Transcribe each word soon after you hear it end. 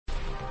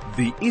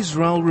The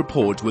Israel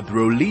Report with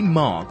Rolene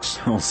Marks.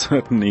 Well,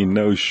 certainly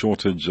no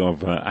shortage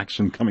of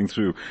action coming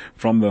through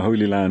from the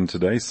Holy Land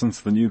today since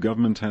the new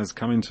government has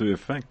come into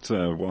effect.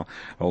 Well,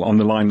 on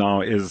the line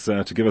now is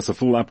to give us a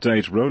full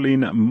update,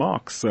 Rolene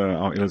Marks,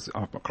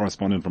 our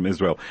correspondent from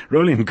Israel.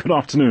 Rolene, good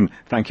afternoon.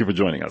 Thank you for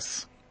joining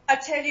us. I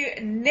tell you,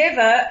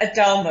 never a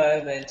dull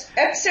moment.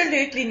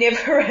 Absolutely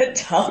never a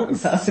dull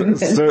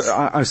moment.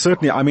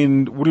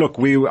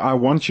 I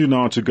want you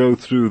now to go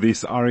through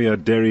this Aria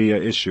Dairy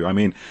issue. I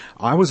mean,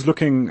 I was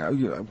looking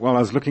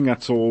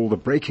at all the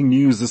breaking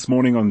news this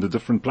morning on the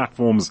different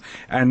platforms,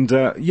 and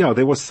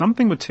there was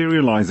something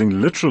materializing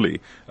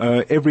literally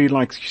every,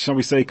 shall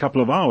we say,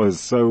 couple of hours.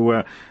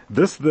 So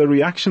the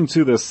reaction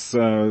to this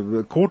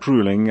court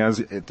ruling, as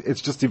it's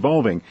just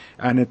evolving,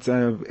 and it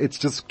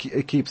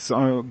keeps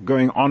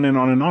going on and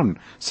on and on.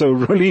 So,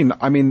 Rolene,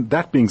 I mean,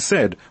 that being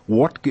said,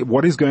 what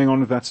is going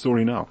on with that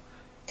story now?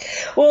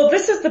 Well,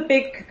 this is the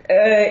big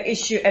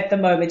issue at the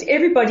moment.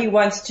 Everybody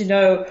wants to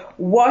know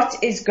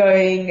what is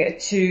going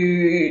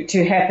to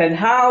happen.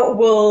 How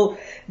will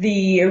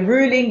the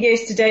ruling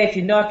yesterday, if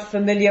you're not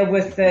familiar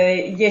with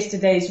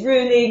yesterday's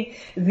ruling,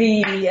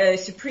 the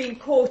Supreme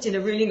Court in a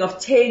ruling of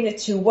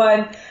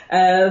 10-1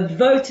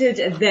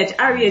 voted that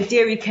Aria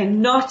Dairy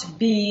cannot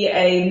be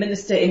a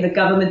minister in the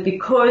government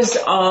because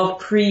of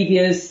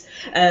previous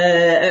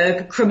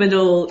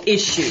criminal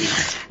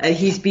issues.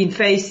 He's been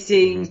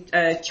facing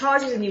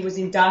charges, and he was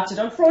indicted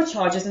on fraud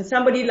charges, and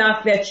somebody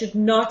like that should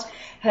not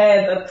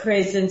have a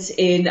presence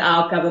in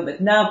our government.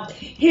 Now,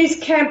 his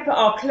camp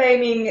are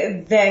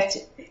claiming that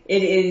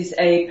it is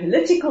a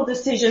political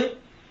decision.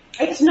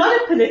 It's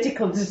not a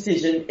political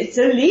decision. It's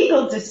a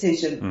legal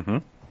decision. Mm-hmm.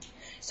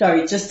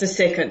 Sorry, just a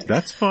second.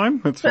 That's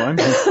fine. That's fine.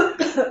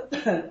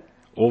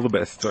 All the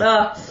best.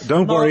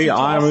 Don't worry,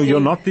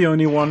 you're not the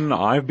only one.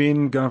 I've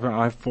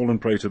fallen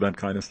prey to that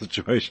kind of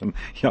situation.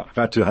 Yeah, I've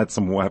had to have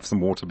some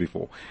water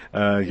before.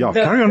 Carry on,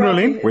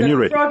 Rolene, when you're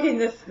ready.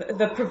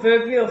 The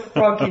proverbial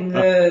frog in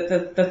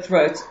the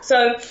throat.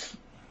 So,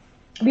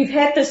 we've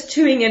had this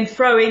toing and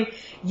froing.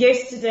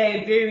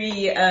 Yesterday,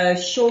 very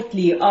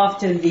shortly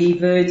after the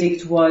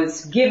verdict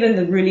was given,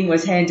 the ruling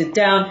was handed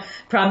down,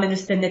 Prime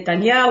Minister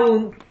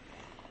Netanyahu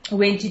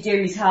went to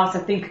Dairy's house, I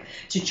think,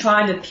 to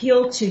try and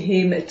appeal to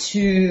him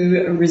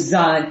to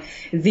resign.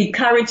 The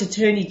current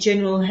Attorney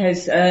General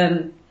has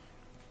advised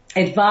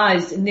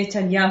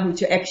Netanyahu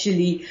to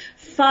actually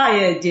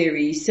fire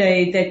Dairy,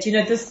 say that,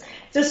 this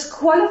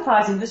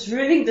disqualifies him, this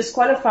ruling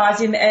disqualifies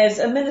him as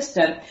a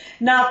minister.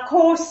 Now, of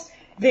course,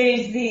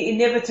 there's the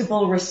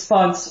inevitable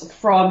response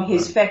from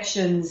his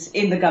factions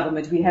in the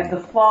government. We have the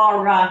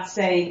far right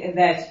saying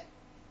that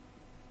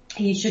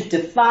he should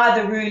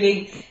defy the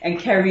ruling and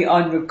carry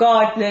on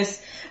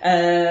regardless.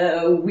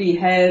 We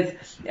have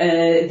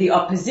the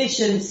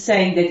opposition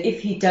saying that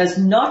if he does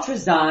not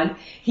resign,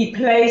 he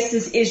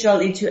places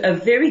Israel into a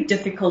very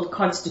difficult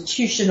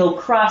constitutional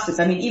crisis.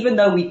 I mean, even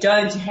though we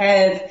don't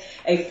have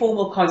a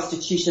formal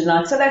constitution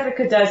like South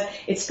Africa does,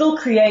 it still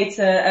creates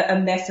a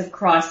massive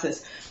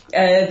crisis.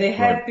 There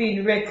have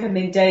been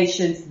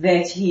recommendations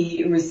that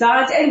he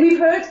resigns, and we've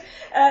heard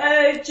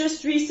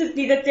just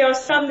recently that there are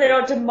some that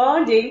are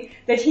demanding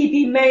that he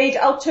be made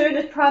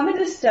alternate prime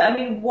minister. I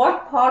mean,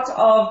 what part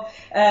of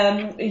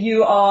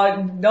you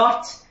are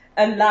not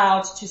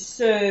allowed to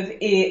serve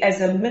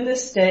as a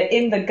minister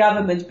in the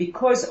government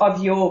because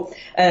of your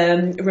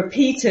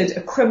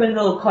repeated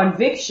criminal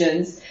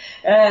convictions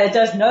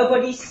does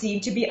nobody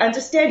seem to be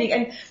understanding.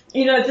 And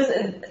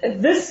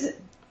this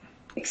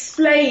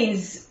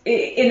explains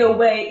in a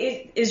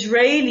way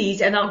Israelis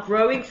and our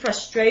growing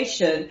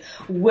frustration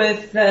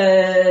with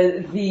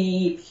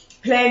the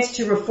plans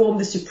to reform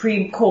the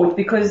Supreme Court,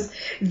 because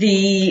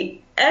the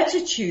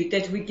attitude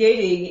that we're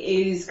getting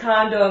is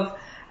kind of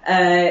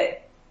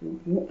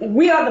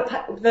we are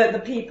the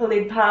people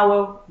in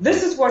power,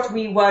 this is what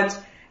we want,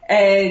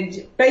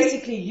 and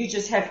basically you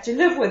just have to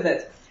live with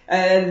it.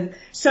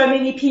 So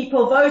many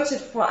people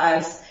voted for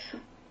us.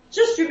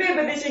 Just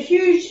remember, there's a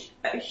huge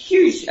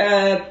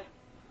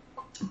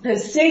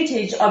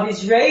percentage of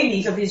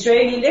Israelis, of the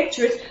Israeli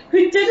electorate,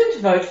 who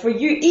didn't vote for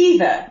you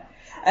either.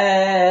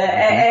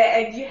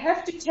 And you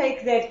have to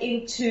take that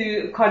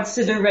into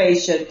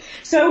consideration.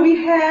 So we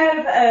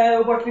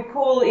have what we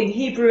call in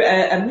Hebrew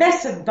a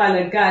massive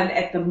balagan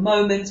at the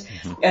moment,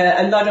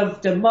 a lot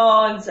of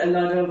demands, a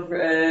lot of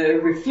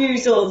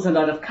refusals, a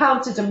lot of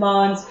counter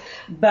demands,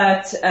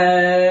 but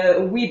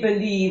we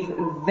believe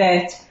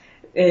that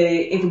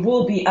it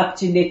will be up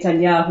to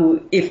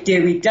Netanyahu, if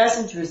Deri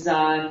doesn't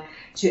resign,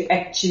 to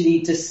actually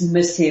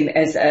dismiss him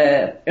as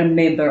a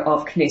member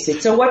of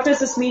Knesset. So what does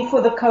this mean for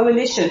the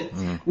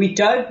coalition? We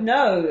don't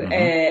know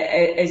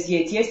as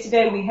yet.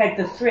 Yesterday we had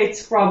the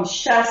threats from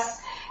Shas,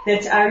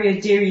 that's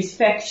Aria Deri's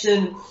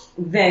faction,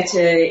 that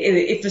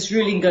if this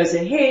ruling goes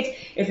ahead,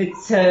 if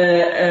it's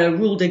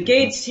ruled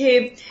against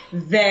him,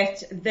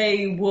 that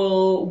they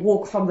will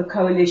walk from the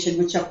coalition,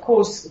 which of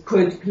course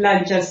could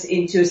plunge us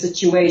into a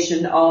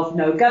situation of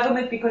no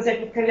government, because that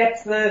would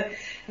collapse the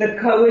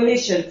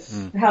coalition.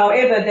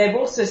 However, they've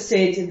also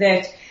said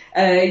that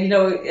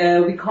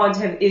we can't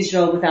have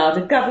Israel without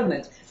a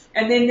government.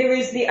 And then there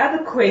is the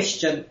other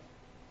question.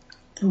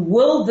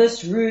 Will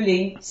this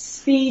ruling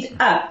speed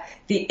up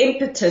the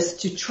impetus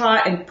to try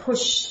and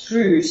push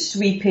through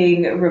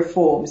sweeping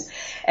reforms?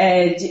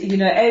 And,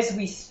 as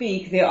we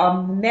speak, there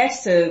are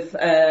massive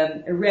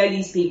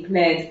rallies being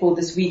planned for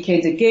this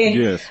weekend again.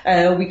 Yes.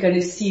 We're going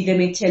to see them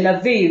in Tel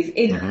Aviv,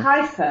 in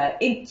Haifa,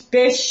 in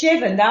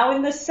Beersheba, now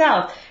in the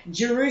south,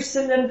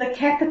 Jerusalem, the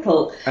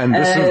capital. And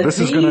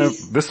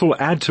this will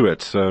add to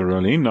it,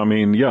 Rolene. I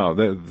mean,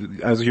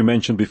 as you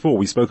mentioned before,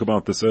 we spoke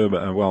about this,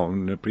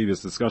 in a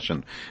previous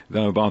discussion,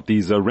 about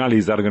these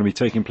rallies that are going to be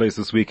taking place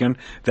this weekend.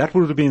 That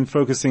would have been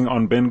focusing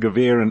on Ben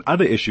Gvir and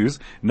other issues.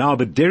 Now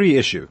the dairy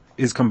issue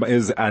is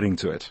adding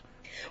to it.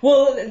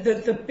 Well,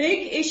 the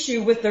big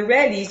issue with the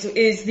rallies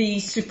is the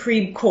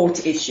Supreme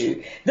Court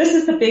issue. This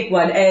is the big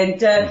one,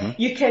 and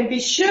you can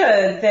be sure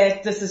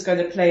that this is going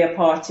to play a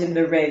part in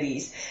the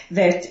rallies.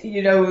 That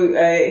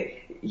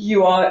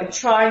you are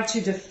trying to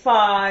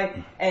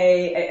defy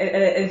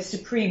a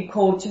Supreme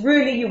Court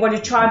ruling. You want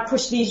to try and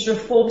push these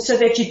reforms so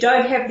that you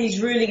don't have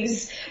these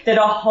rulings that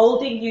are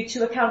holding you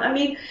to account. I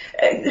mean,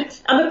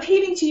 I'm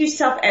appealing to you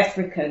South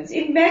Africans.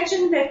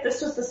 Imagine that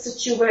this was the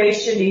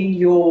situation in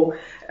your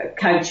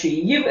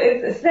country.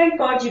 Thank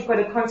God you've got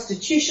a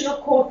constitutional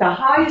court, the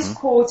highest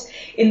court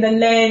in the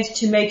land,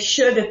 to make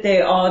sure that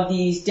there are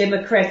these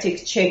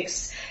democratic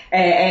checks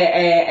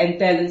and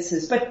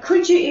balances. But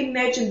could you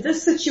imagine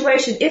this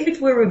situation, if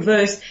it were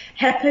reversed,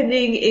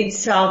 happening in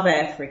South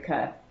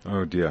Africa?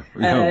 Oh dear.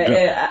 We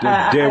dread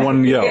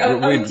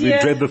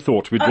the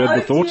thought. We dread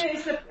the thought.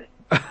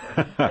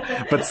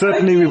 But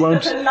certainly we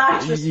won't,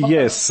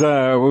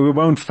 we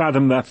won't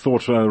fathom that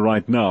thought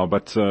right now.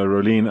 But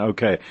Rolene,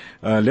 okay,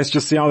 let's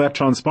just see how that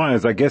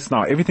transpires. I guess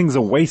now everything's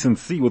a wait and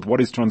see with what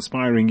is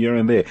transpiring here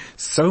and there.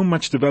 So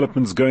much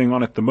developments going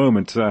on at the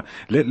moment.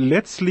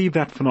 Let's leave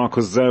that for now,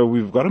 because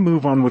we've got to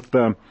move on with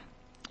the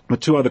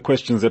two other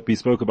questions that we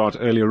spoke about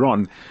earlier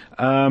on.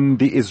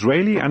 The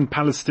Israeli and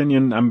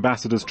Palestinian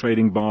ambassadors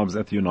trading barbs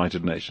at the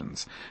United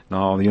Nations.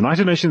 Now, the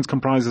United Nations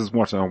comprises a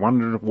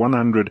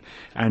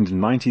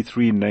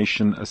 193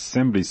 nation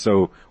assembly.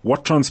 So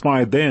what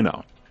transpired there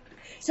now?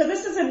 So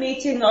this is a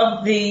meeting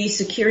of the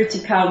Security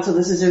Council.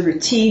 This is a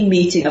routine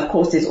meeting. Of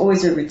course, there's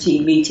always a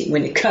routine meeting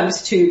when it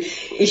comes to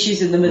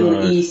issues in the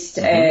Middle East,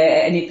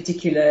 and in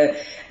particular,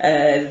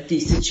 the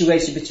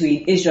situation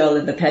between Israel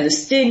and the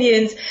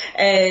Palestinians.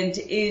 And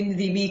in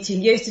the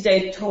meeting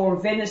yesterday, Tor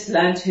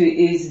Vennesland, who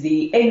is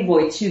the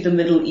envoy to the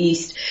Middle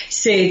East,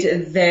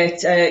 said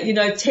that,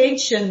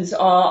 tensions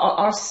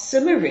are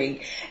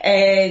simmering,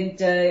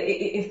 and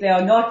if they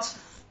are not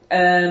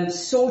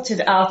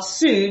sorted out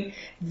soon,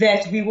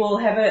 that we will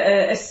have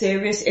a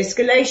serious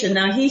escalation.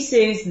 Now, he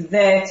says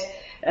that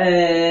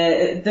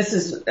this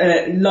is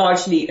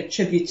largely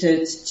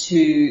attributed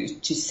to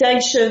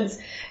sanctions,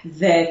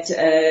 that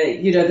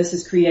this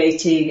is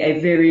creating a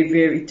very,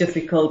 very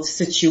difficult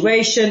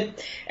situation.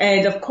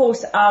 And of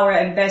course, our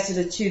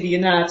ambassador to the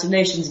United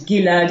Nations,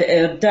 Gilad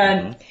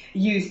Erdan,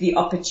 used the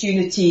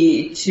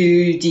opportunity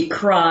to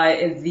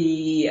decry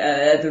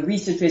the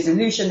recent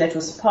resolution that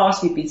was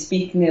passed. We've been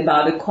speaking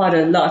about it quite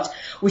a lot,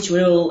 which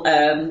will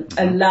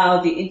allow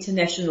the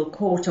International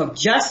Court of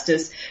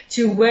Justice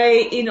to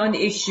weigh in on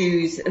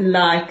issues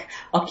like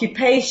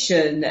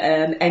occupation,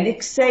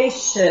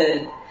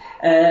 annexation,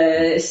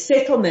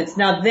 settlements.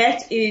 Now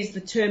that is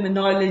the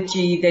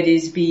terminology that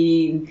is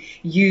being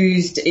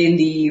used in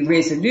the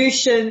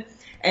resolution,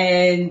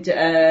 and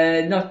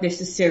not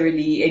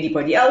necessarily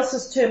anybody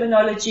else's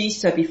terminology.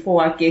 So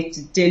before I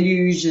get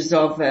deluges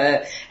of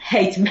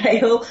hate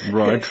mail,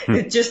 right.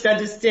 Just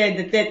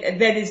understand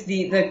that is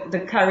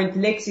the current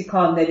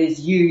lexicon that is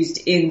used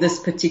in this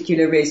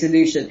particular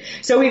resolution.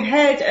 So we've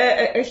had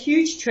a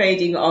huge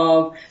trading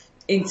of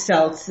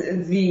insults.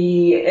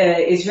 The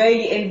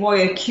Israeli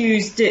envoy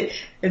accused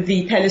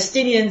the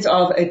Palestinians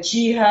of a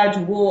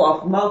jihad war,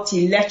 of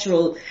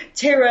multilateral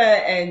terror,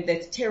 and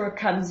that terror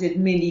comes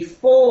in many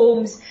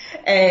forms,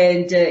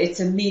 and it's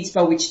a means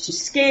by which to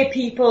scare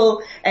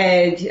people.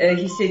 And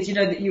he said,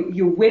 that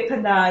you're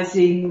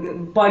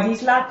weaponizing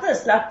bodies like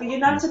this, like the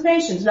United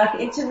Nations, like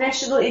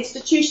international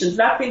institutions,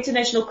 like the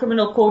International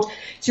Criminal Court,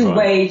 to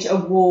wage a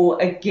war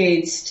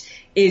against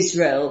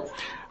Israel.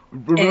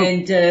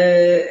 And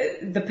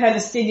the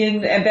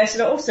Palestinian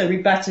ambassador also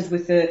rebutted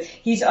with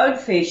his own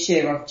fair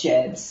share of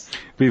jabs.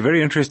 Be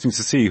very interesting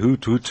to see who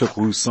took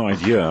whose side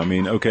here. I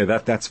mean, okay,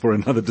 that's for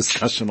another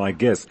discussion, I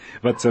guess.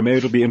 But maybe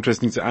it'll be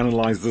interesting to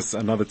analyze this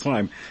another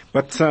time.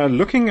 But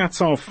looking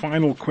at our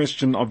final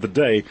question of the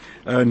day,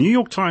 New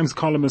York Times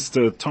columnist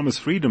Thomas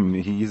Friedman,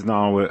 he's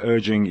now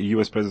urging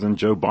U.S. President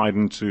Joe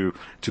Biden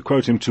to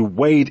quote him, to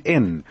wade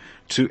in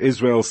to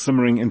Israel's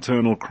simmering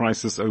internal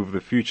crisis over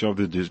the future of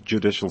the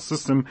judicial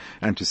system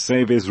and to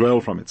save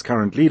Israel from its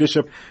current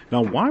leadership.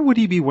 Now, why would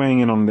he be weighing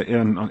in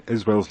on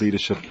Israel's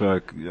leadership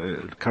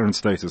current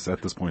status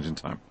at this point in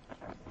time?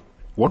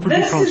 What would be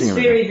prompting him? This is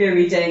very,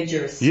 very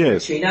dangerous.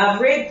 Yes. Now,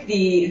 I've read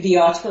the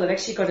article. I've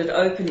actually got it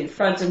open in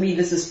front of me.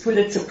 This is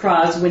Pulitzer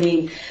Prize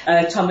winning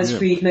Thomas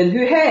Friedman,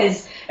 who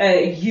has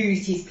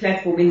used his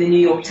platform in the New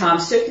York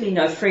Times, certainly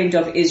no friend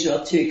of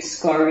Israel, to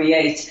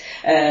excoriate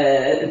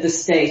the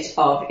state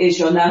of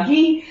Israel. Now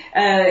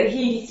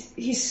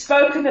he's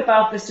spoken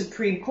about the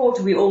Supreme Court.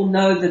 We all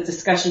know the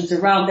discussions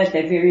around that.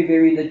 They're very,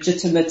 very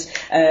legitimate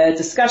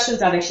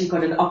discussions. I've actually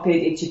got an op-ed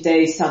in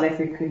today's South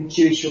African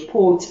Jewish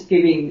Report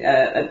giving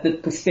the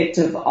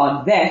perspective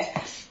on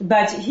that.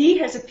 But he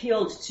has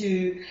appealed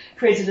to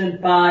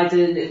President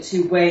Biden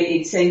to weigh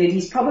in, saying that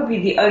he's probably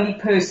the only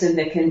person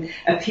that can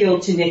appeal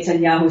to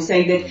Netanyahu,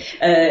 saying that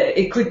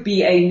it could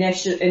be an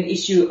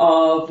issue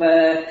of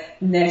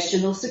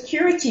national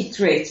security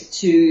threat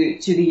to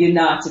the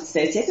United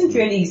States. He hasn't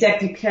really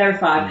exactly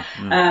clarified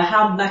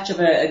how much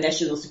of a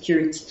national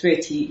security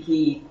threat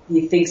he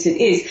thinks it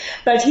is.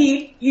 But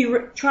he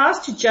tries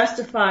to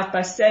justify it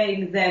by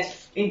saying that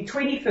in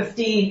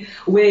 2015,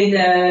 when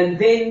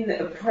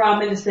then Prime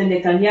Minister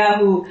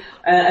Netanyahu,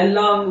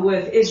 along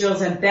with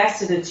Israel's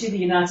ambassador to the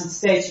United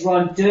States,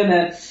 Ron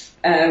Dermer,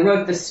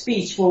 wrote the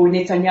speech for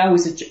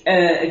Netanyahu's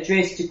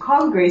address to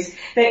Congress,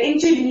 they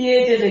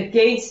engineered it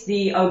against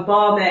the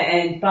Obama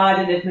and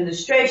Biden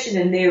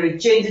administration and their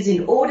agendas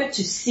in order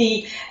to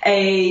see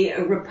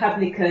a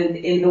Republican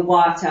in the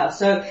White House.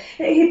 So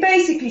he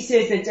basically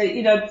says that,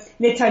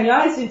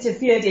 Netanyahu has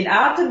interfered in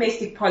our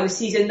domestic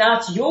policies and now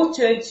it's your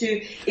turn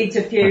to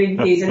interfere in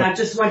his. And I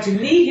just want to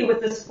leave you with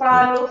this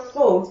final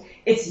thought.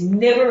 It's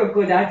never a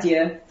good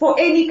idea for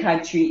any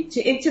country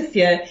to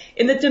interfere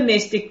in the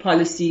domestic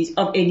policies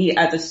of any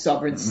other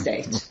sovereign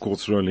state. Of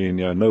course, Rolene,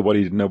 yeah,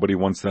 nobody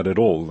wants that at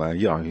all.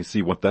 You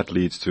see what that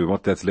leads to,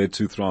 what that's led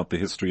to throughout the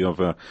history of,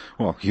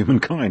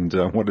 humankind.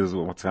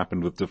 What's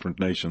happened with different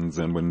nations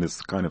and when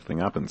this kind of thing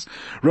happens.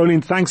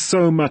 Rolene, thanks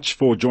so much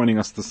for joining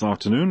us this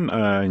afternoon.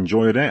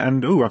 Enjoy your day.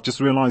 And, I've just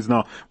realized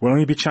now we'll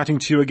only be chatting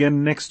to you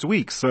again next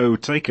week. So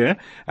take care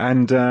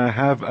and,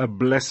 have a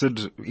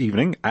blessed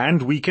evening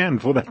and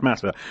weekend for that matter.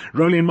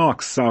 Rolene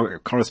Marks, our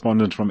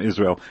correspondent from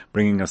Israel,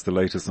 bringing us the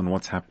latest on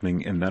what's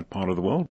happening in that part of the world.